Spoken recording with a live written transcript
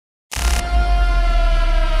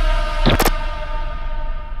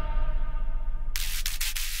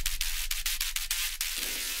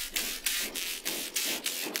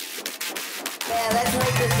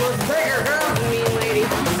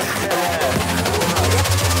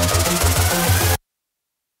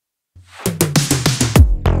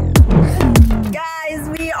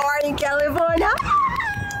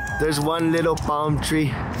one little palm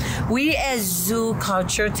tree. We as Zoo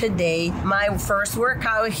Culture today, my first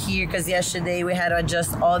workout here, because yesterday we had to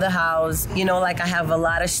adjust all the house. You know, like I have a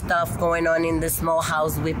lot of stuff going on in the small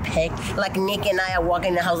house we picked. Like Nick and I are walking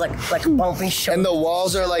in the house like bumping shoulders. And the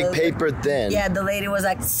walls are like paper thin. Yeah, the lady was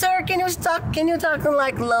like, "Sir, can you talk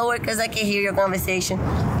like lower, because I can hear your conversation."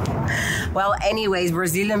 Well, anyways,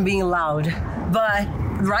 Brazilian being loud. But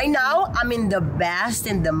right now, I'm in the best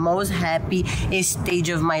and the most happy stage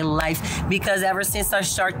of my life, because ever since I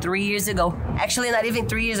started 3 years ago, actually not even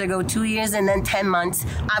 3 years ago, 2 years and then 10 months,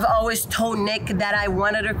 I've always told Nick that I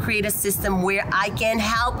wanted to create a system where I can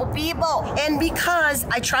help people. And because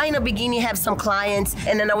I try in the beginning have some clients,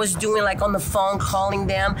 and then I was doing like on the phone calling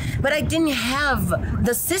them, but I didn't have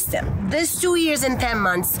the system. This 2 years and 10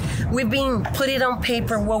 months, we've been put it on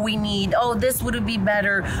paper what we need. Oh, this would be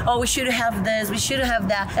better. Oh, we should have this. We should have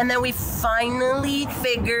that. And then we finally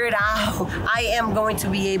figured out I am going to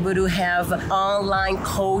be able to have online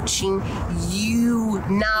coaching. You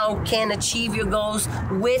now can achieve your goals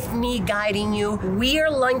with me guiding you. We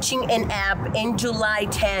are launching an app in July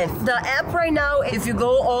 10th. The app right now, if you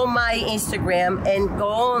go on my Instagram and go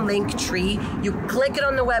on Linktree, you click it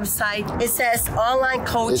on the website, it says online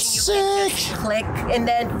coaching. It's you can sick. just click and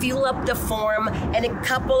then fill up the form, and a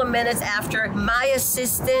couple of minutes after, my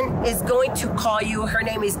assistant is going to call you. Her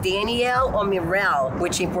name is Danielle or Mirelle,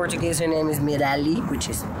 which in Portuguese her name is Mirelli, which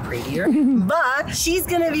is prettier. But she's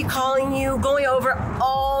gonna be calling you, going over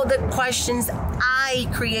all the questions I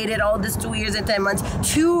created all this 2 years and 10 months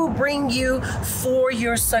to bring you for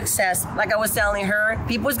your success. Like I was telling her,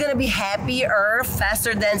 people's gonna be happier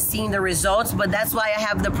faster than seeing the results, but that's why I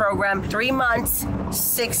have the program 3 months,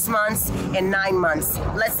 6 months, and 9 months.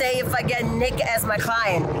 Let's say if I get Nick as my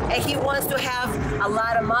client and he wants to have a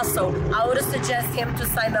lot of muscle, I would suggest him to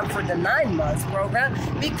sign up for the 9 months program,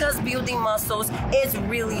 because building muscles is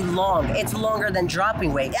really long. It's longer than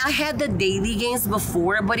dropping weight. I had the daily gains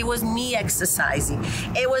before, but it was me exercising.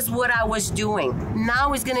 It was what I was doing.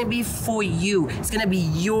 Now it's gonna be for you. It's gonna be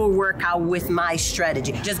your workout with my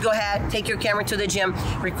strategy. Just go ahead, take your camera to the gym,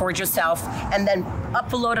 record yourself, and then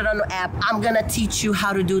upload it on the app. I'm gonna teach you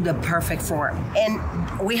how to do the perfect form. And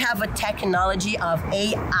we have a technology of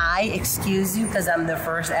AI, excuse you, because I'm the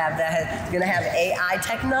first app that is gonna have AI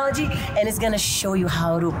technology, and it's gonna show you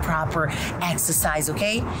how to proper exercise,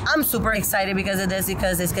 okay? I'm super excited because of this,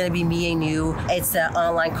 because it's gonna be me and you. It's an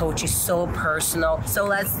online coach, it's so personal. So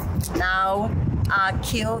let's now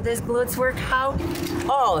kill this glutes workout.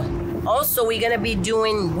 Oh, also, we're gonna be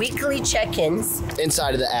doing weekly check-ins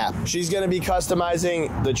Inside of the app. She's gonna be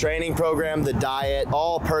customizing the training program, the diet,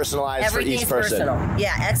 all personalized for each person. Personal.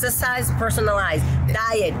 Yeah, exercise personalized,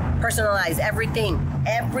 diet personalized, everything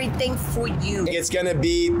for you. It's gonna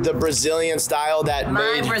be the Brazilian style that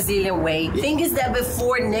My Brazilian way. Thing is that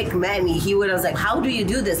before Nick met me, he was like, "How do you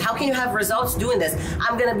do this? How can you have results doing this?"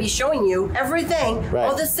 I'm gonna be showing you everything, right,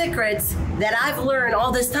 all the secrets that I've learned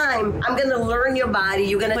all this time. I'm gonna learn your body.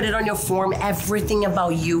 You're gonna put it on your form, everything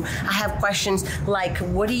about you. I have questions like,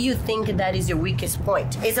 what do you think that is your weakest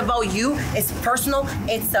point? It's about you. It's personal.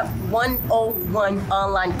 It's a 101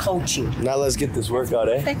 online coaching. Now let's get this workout,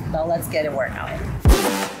 eh? Okay, now let's get it workout.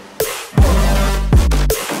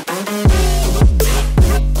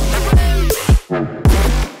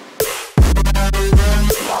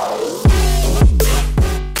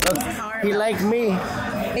 He liked me.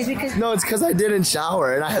 It's because No, it's because I didn't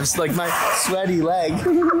shower and I have like my sweaty leg.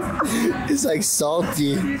 It's like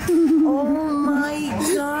salty. oh my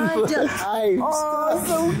god.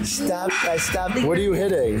 Stop. Stop. What are you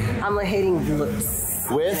hitting? I'm hitting glutes.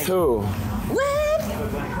 With who? What?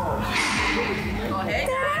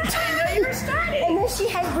 And then she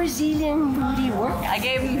had Brazilian booty work. I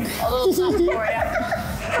gave you a little something for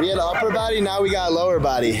you. We had upper body, now we got lower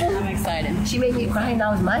body. I'm excited. She made me cry.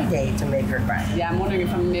 Now is my day to make her cry. Yeah, I'm wondering if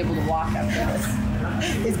I'm gonna be able to walk after this.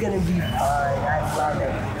 It's gonna be fun. I love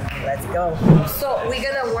it. Let's go. So we're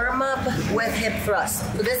gonna warm up with hip thrust.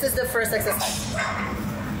 So this is the first exercise.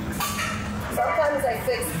 Sometimes I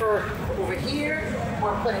fix for over here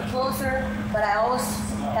or put it closer, but I always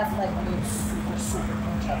have like super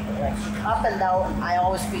like up and down. I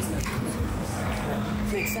always squeeze my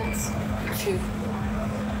glutes. Makes sense. 2.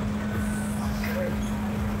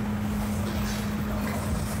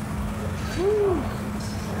 Woo.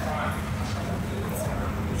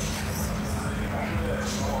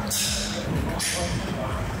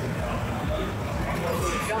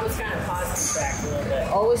 You almost kind of pause and back a little bit.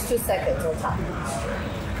 Always 2 seconds on top.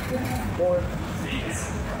 More.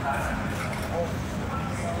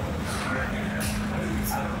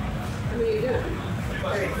 What are you doing?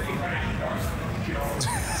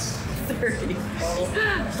 30.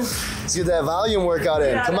 Let's get that volume workout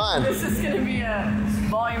in. Come on. This is going to be a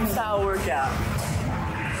volume style workout.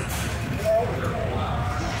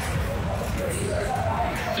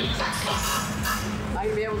 Are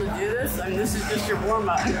you be able to do this? I mean, this is just your warm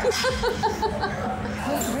up. It's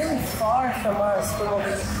really far from us.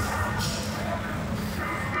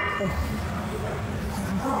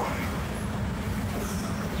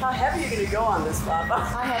 How heavy are you going to go on this, Papa?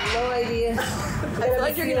 I have no idea. I feel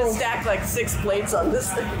like you're going to stack like 6 plates on this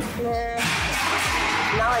thing. Nah,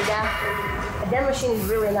 not like that. That machine is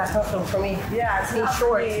really not comfortable for me. Yeah, it's not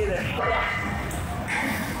short. for me either.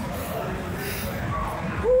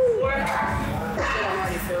 I'm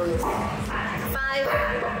already feeling this. 5,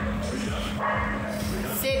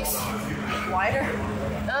 6. Wider?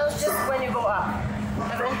 No, it's just when you go up.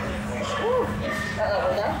 7.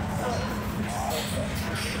 Go down.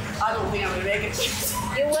 I don't think I'm going to make it.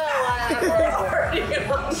 You will.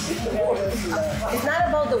 It's not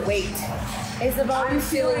about the weight. It's about I'm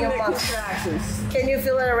feeling your the muscles. contractions. Can you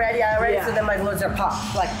feel it already? I already Yeah. feel that my glutes are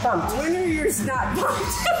pumped, like pumped. When are yours not pumped?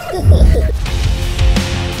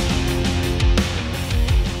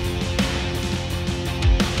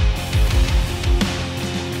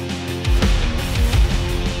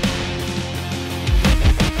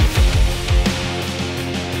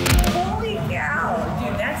 Holy cow,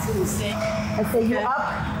 dude, that's insane. I say you up,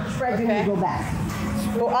 spread your knee, go back.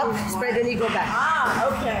 Go up, spread your knee, go back. Ah,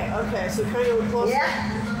 okay. So kind of close. Yeah?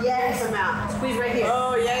 Yes. Come out. Squeeze right here.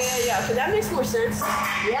 Oh, yeah. Okay, that makes more sense.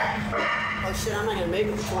 Yep. Oh shit, I'm not gonna make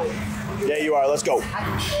it to 20. Yeah, you are. Let's go. Oh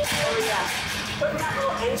yeah. Putting that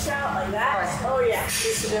little inch out like that. Oh yeah,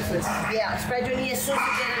 makes a difference. Yeah, spread your knee as soon as you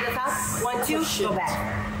get to the top. 1, 2, go back.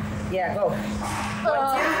 Yeah, go. 1,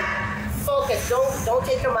 2. Focus. Don't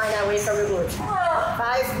take your mind away from your glutes.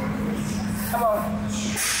 5. Come on.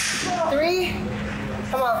 3.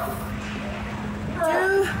 Come on.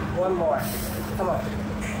 2. 1 more. Come on.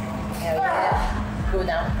 Yeah. Go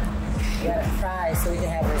down. You gotta try so we can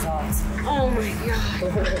have results. Oh my god.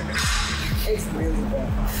 It's really good.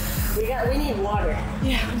 We need water.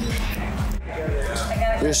 Yeah.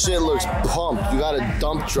 Your shit looks pumped. You got a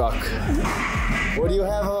dump truck. What do you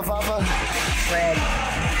have, Papa? Red.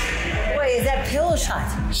 Wait, is that pillow shot?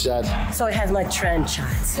 Shed. So it has my trend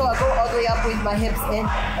shots. So I go all the way up with my hips in,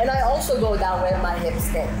 and I also go down with my hips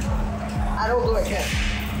in. I don't do it here.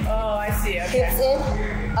 Oh, I see. Okay. Hips in,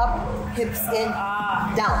 up, hips in,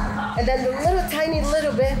 down. And then the tiny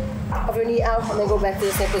little bit of your knee out, and then go back to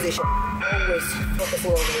the same position. Always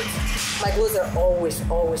focusing on glutes. My glutes are always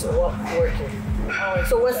working.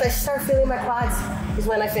 So once I start feeling my quads, is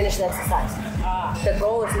when I finish the exercise. The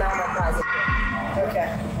goal is not my quads. Okay.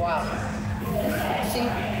 Wow. See,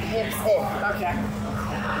 hips in. Okay.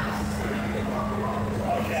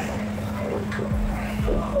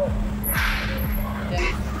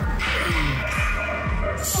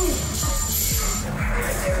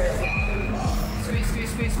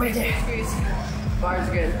 Squeeze. Bar's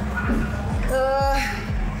good.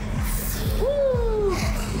 Woo.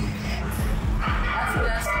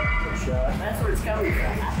 That's where it's coming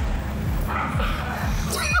from.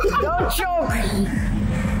 Don't choke.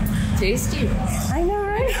 Tasty. I know,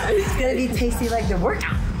 right? It's gonna be tasty like the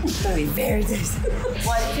workout. It's gonna be very tasty. 1, 2,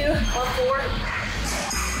 1,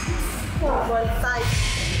 4, 1, 5,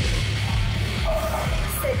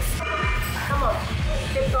 6. Come on,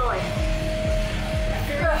 keep going.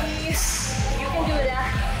 3. You can do that.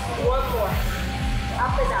 1 more.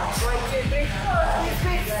 Up and down. 1, 2, 3.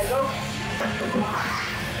 Let go.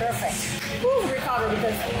 Perfect. Recover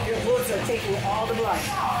because your glutes are taking all the blood.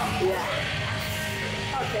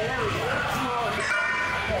 Yeah. Okay, there we go.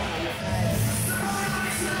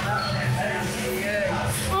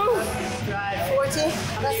 Drive. 40.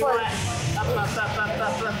 That's one.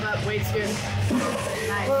 Up. Weight's good.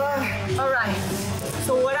 Nice. All right.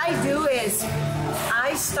 So what I do is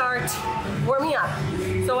I start warming up.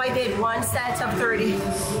 So I did 1 set of 30.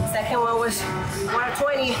 Second one was 1 of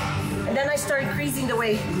 20. And then I start increasing the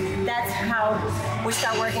weight. That's how we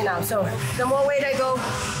start working out. So the more weight I go,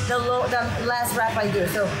 the less rep I do.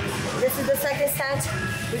 So this is the second set.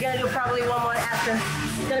 We're gonna do probably 1 more after.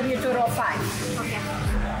 It's gonna be a total of 5. Okay.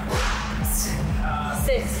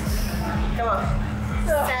 6. Come on.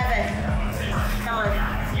 7. Come on.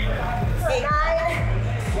 8. 9.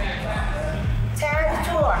 10.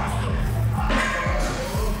 2 more.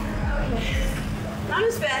 Not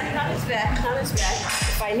as bad.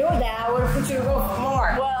 If I knew that, I would have put you to go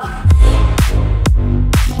more. Well,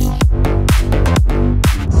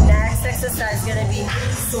 next exercise is gonna be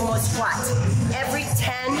sumo squat. Every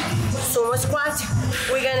 10 sumo squat,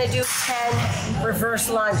 we're gonna do 10 reverse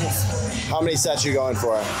lunges. How many sets you going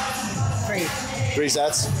for? 3. 3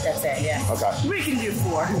 sets? That's it, yeah. Okay. We can do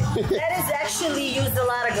 4. That is actually used a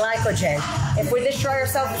lot of glycogen. If we destroy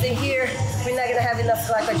ourselves in here, we're not gonna have enough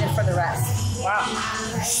glycogen for the rest. Wow.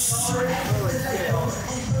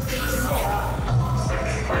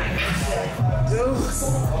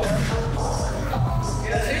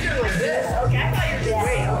 You're doing like this. Okay, I thought you were doing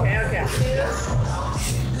weight. Okay.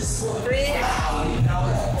 2, 3,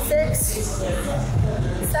 6,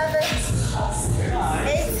 7,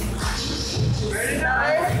 8,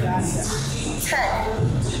 9, 10.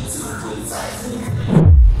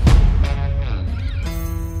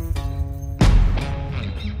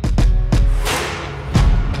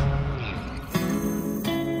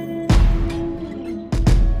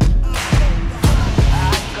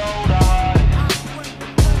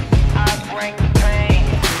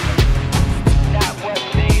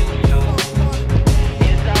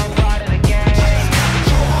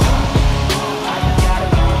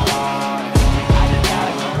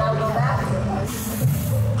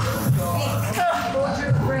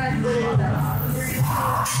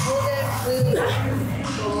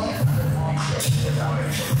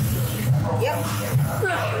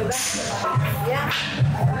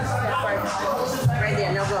 Right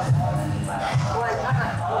there, now go. 1,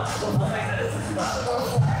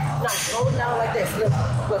 No, go down like this. Look. 1.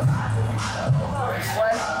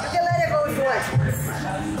 You can let it go if you want. 2.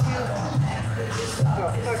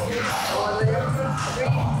 3.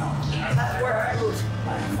 That's 4.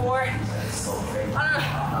 4.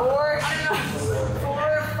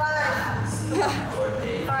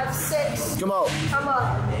 5, 6. Come on.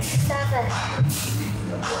 7,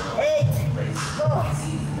 8. Go.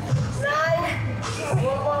 9.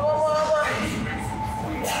 One more.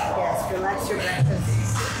 Yes, relax your back.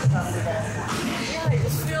 Yeah, I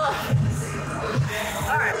just feel it.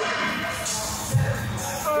 Alright.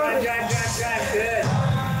 Drive. Good.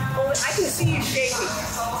 Oh, I can see you shaking.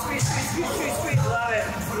 Squeeze. Love it.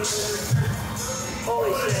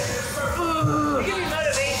 Holy shit. Ooh. Give me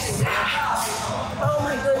motivation, man. Oh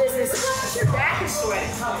my goodness. Your back is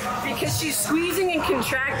sweating. Because she's squeezing and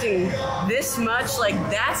contracting this much, like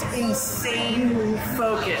that's insane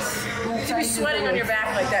focus. To be sweating on your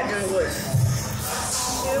back like that doing glutes.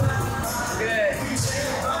 Good.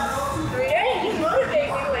 3. Hey, you motivate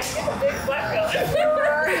me like get a big butt going.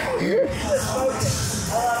 Let's focus.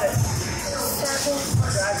 I love it.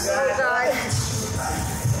 7. Drive.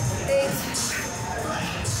 8.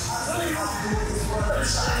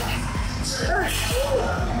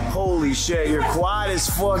 Holy shit, your quad is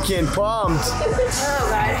fucking pumped. Oh,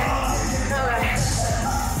 God.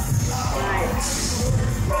 Nice.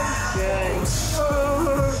 Good.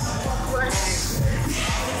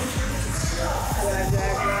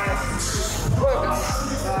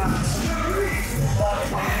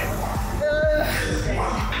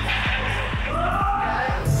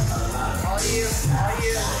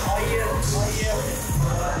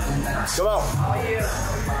 All you. Come on. All you.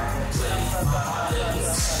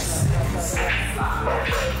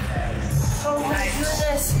 Oh my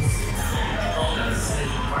goodness.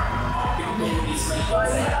 9.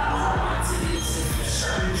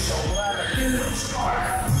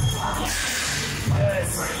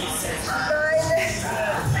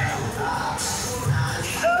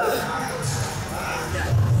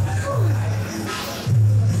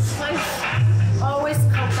 Always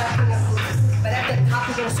compacting your glutes, but at the top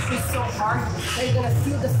you're gonna squeeze so hard that you're gonna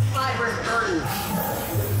feel the fibers burning.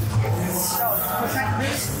 So, contract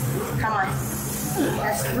this. Come on.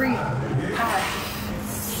 That's 3. Come on.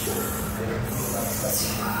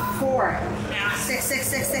 4.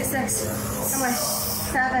 6. Come on.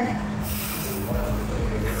 7.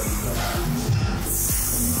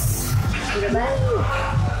 Put it back.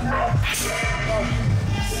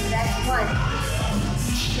 That's 1.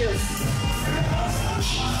 2.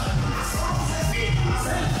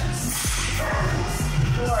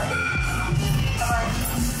 4. Come on.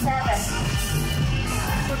 7.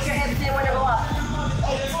 Put your hips in when you go up.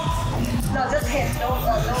 8. No, just hips. Don't go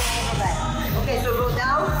back. Okay, so go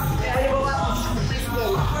down. When you go up, please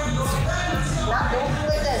go. Now don't do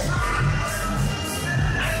like this.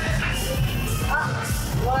 Up.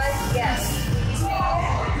 1. Yes.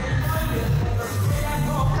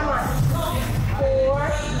 Come on. 4. 4.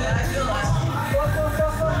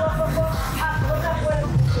 Up. Look up.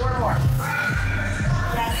 4 more.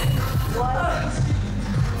 Yes. 1.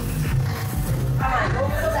 Come on, go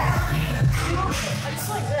back. Just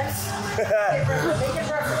like this. Make it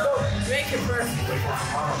perfect. Go. Make it perfect.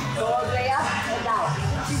 Go all the way up and down.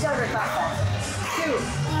 She's done her top back. 2.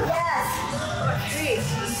 Yes. 3.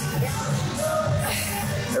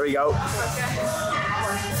 There we go.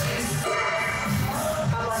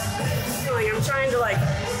 Come on. feeling. I'm trying to like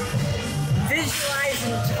visualize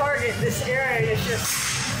and target this area, and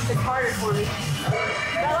it's harder for me.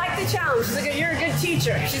 But I like the challenge. You're a good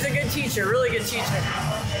teacher. She's a good teacher, really good teacher.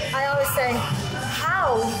 I always say,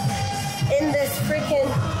 how in this freaking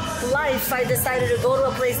life I decided to go to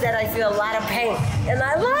a place that I feel a lot of pain, and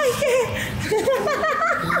I like it.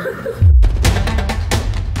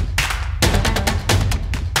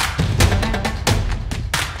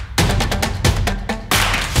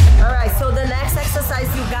 So the next exercise,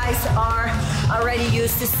 you guys are already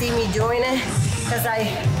used to see me doing it because I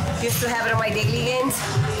used to have it on my daily games,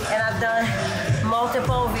 and I've done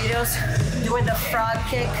multiple videos doing the frog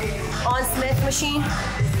kick on Smith machine,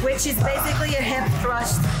 which is basically a hip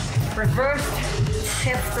thrust, reversed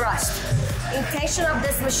hip thrust. Intention of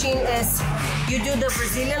this machine is you do the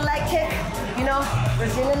Brazilian leg kick, you know,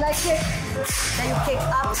 Brazilian leg kick, then you kick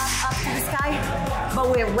up to the sky, but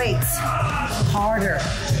with weights, harder,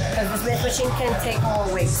 because the Smith machine can take more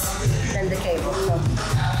weights than the cable. So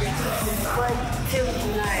 1, 2,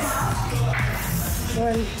 nice.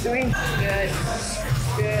 1, 3, good,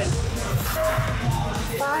 good.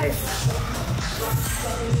 5,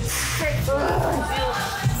 6,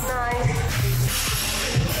 9,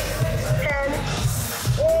 10,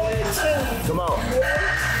 18. Come on.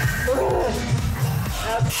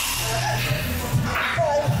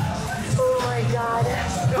 Oh my God.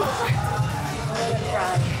 I'm gonna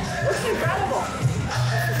cry. Looks incredible.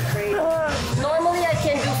 This is great. Normally I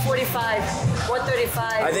can do 45,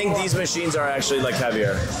 135. I think these machines are actually like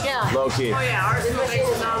heavier. Yeah. Low key. Oh yeah, ours is like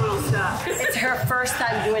phenomenal stuff. It's her first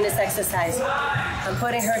time doing this exercise. I'm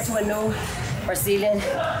putting her to a new Brazilian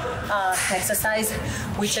exercise,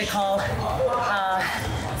 which I call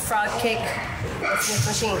frog kick with Smith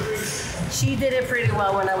machine. She did it pretty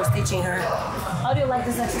well when I was teaching her. How do you like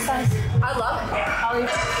this exercise? I love it. How do you?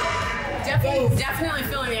 Definitely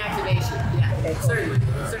feeling the activation. Yeah, Okay, cool. certainly.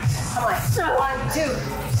 Come on. 1, 2.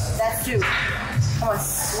 That's 2. Come on.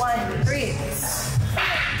 1, 3.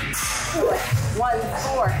 1,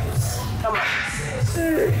 4. Come on.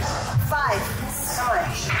 5. Come on.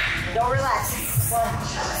 Don't relax. 1,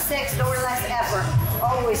 6. Don't relax ever.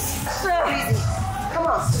 Always. Easy. Come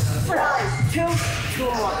on. 1, 2. 2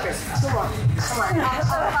 more, Chris. 2 more. Come on.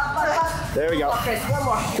 Up. There we go. Chris, 1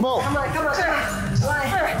 more. Come on. Come on.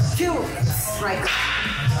 1, 2. Right.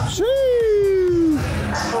 Shoo.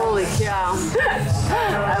 Holy cow.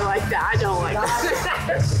 I like that. I don't like that.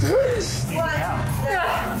 1,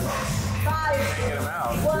 5. Get him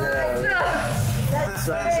out. 1.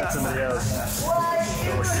 That's somebody else. 1,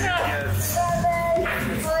 2, 7.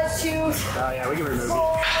 1, 2. Oh yeah, we can remove 4. it.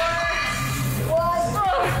 1.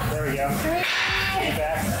 There we go. 3. Get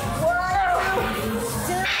back. 1,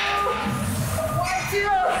 2. 1, 2.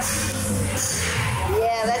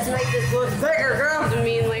 Yeah, let's make this look bigger, girl. I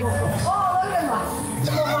mean, like, Oh, look at my.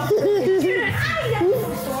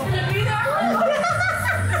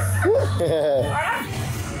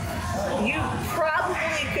 you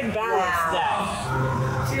probably could balance that.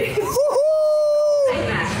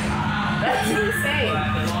 That's insane.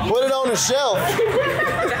 Put it on the shelf.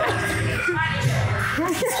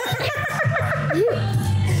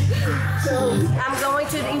 So I'm going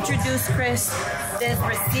to introduce Chris this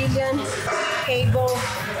Brazilian cable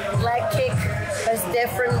leg kick. It's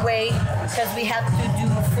different way because we have to do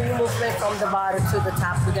full movement from the bottom to the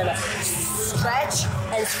top. We're gonna stretch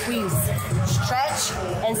and squeeze, stretch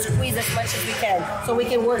and squeeze as much as we can, so we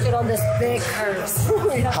can work it on this big curves.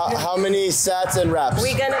 How many sets and reps?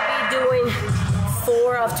 We're gonna be doing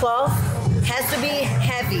 4 of 12. Has to be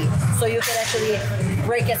heavy, so you can actually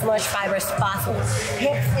break as much fiber as possible.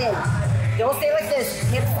 Hips in. Don't stay like this.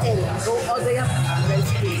 Hips in. Go all the way up. Then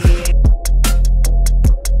squeeze.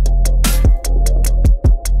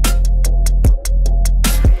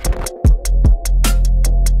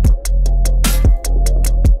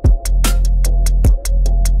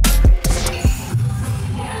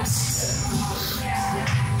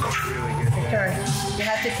 Turn. You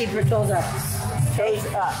have to keep your toes up. Toes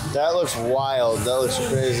up. That looks wild. That looks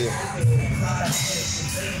crazy.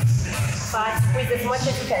 5. Squeeze as much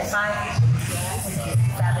as you can. 5,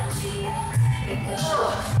 7,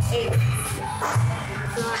 8.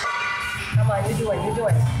 Come on, you do it.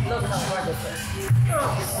 Look how hard this is.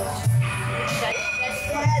 Okay.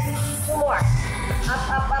 Yes. 2 more.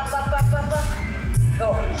 Up. Go.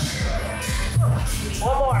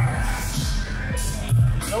 1 more.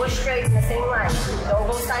 Go straight in the same line. Don't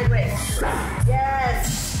go sideways. Yes.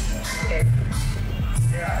 Okay.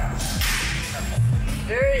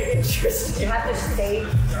 Very interesting. You have to stay.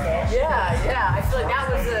 Yeah. I feel like that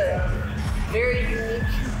was a very unique.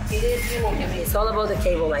 It is unique. It's all about the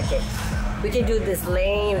cable like it. We can do this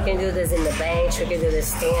laying, we can do this in the bench, we can do this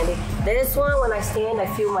standing. This one, when I stand, I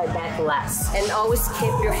feel my back less. And always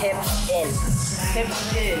keep your hips in.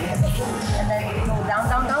 Hips in. And then you go down,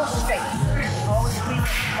 down, down, straight. Always squeeze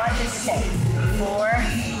as much as you can.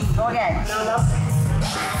 4. Go again. Down, down.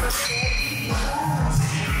 6.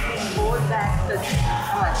 Forward, back. Good.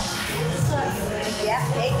 Come on. Yeah,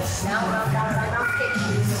 8. Down, down, down, down, down.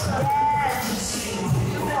 6. Yes.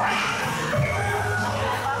 2 more.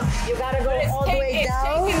 You gotta go all the way down.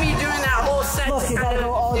 It's taking me doing that whole set. Look, you gotta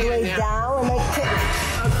go all the way down and then kick.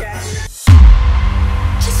 Okay.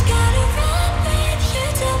 Just gotta run with you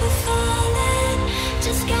till we're falling.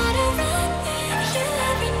 Just gotta run with you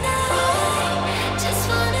every night. Just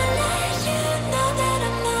wanna let you know that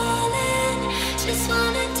I'm all in. Just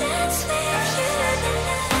wanna dance with you every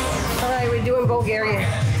night. Alright, we're doing Bulgarian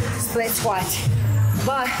split squat.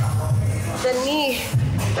 But the knee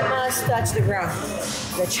must touch the ground.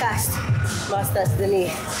 The chest must touch the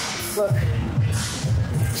knee. Look.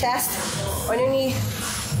 Chest on your knee,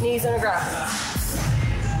 knees on the ground.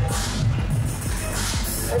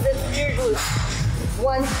 And then your glutes.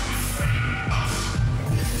 1.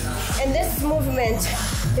 And this movement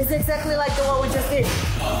is exactly like the one we just did.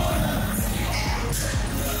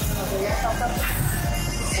 Okay, yeah, up.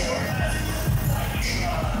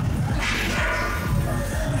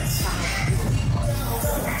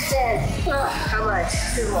 10. Come on.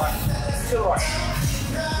 2 more. 2 more.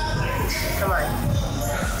 Come on.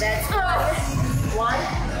 That's 1.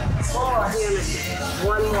 1 more.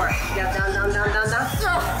 1 more. Yeah, down, down, down, down, down.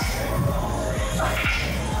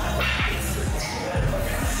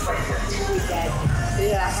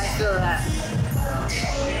 Yeah, I feel that.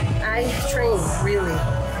 I train really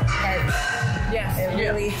heavy. Yes, And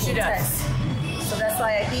really she does. intense. So that's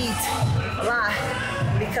why I eat a lot,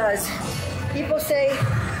 because people say,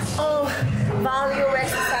 oh, volume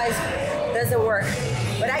exercise doesn't work.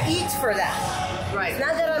 But I eat for that. Right. It's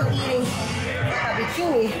not that I'm eating a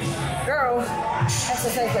bikini girl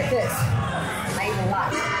exercise like this. I eat a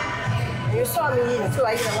lot. And you saw me eating too.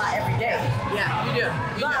 I eat a lot every day. Yeah, you do.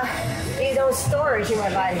 But they don't storage in my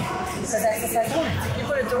body because exercise what? You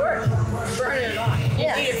put it to work. Burn it off. You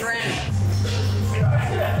Yeah. eat it for energy.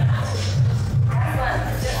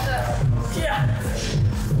 Yeah.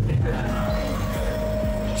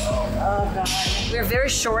 Oh God. We're very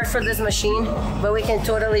short for this machine, but we can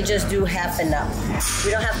totally just do half and up.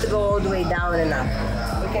 We don't have to go all the way down and up.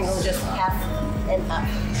 We can go just half and up.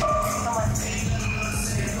 Come on.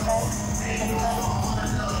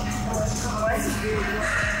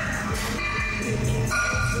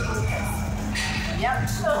 Yep.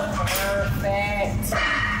 Perfect.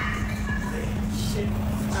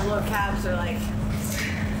 My little calves are like,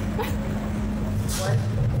 One.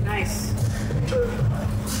 nice. Good.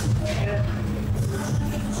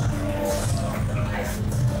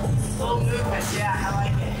 Full movement, yeah, I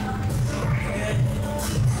like it.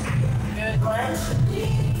 Good. Good. 1.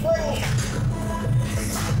 20.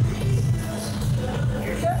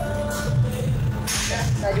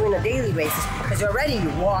 Not doing a daily basis because already you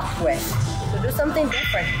walk with. So do something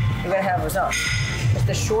different. You're gonna have results. It's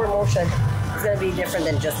the short motion. It's gonna be different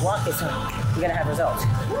than just walking. So you're gonna have results.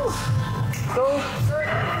 Woo. Go.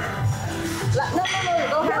 No.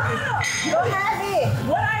 Go heavy. Go heavy.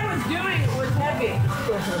 What I was doing was heavy.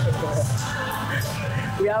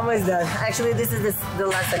 We're almost done. Actually, this is the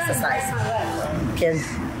last exercise. Kim.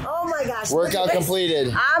 Oh my gosh. Workout look at this.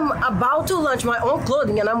 completed. I'm about to launch my own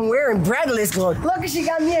clothing and I'm wearing Bradley's clothes. Look, she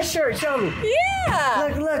got me a shirt. Show me.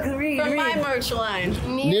 Yeah. Look, read. From my merch line.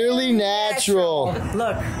 Nearly natural.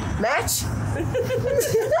 Look, match?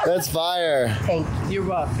 That's fire. Thank you. You're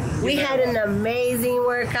welcome. We had an amazing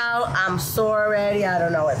workout. I'm sore already. I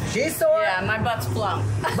don't know if she's sore. Yeah, my butt's plump.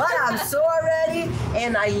 But I'm sore already.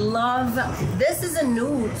 And I love, this is a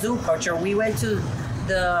new zoo culture. We went to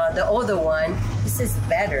the older one. This is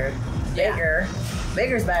better, bigger.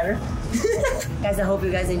 Bigger's better. Guys, I hope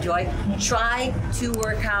you guys enjoy. Try to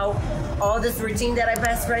work out all this routine that I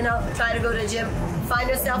passed right now. Try to go to the gym, find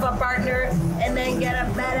yourself a partner, and then get a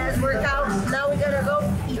badass workout. Now we're gonna go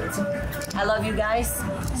eat. I love you guys.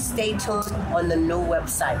 Stay tuned on the new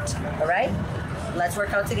website. All right? Let's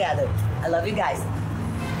work out together. I love you guys.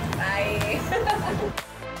 Bye.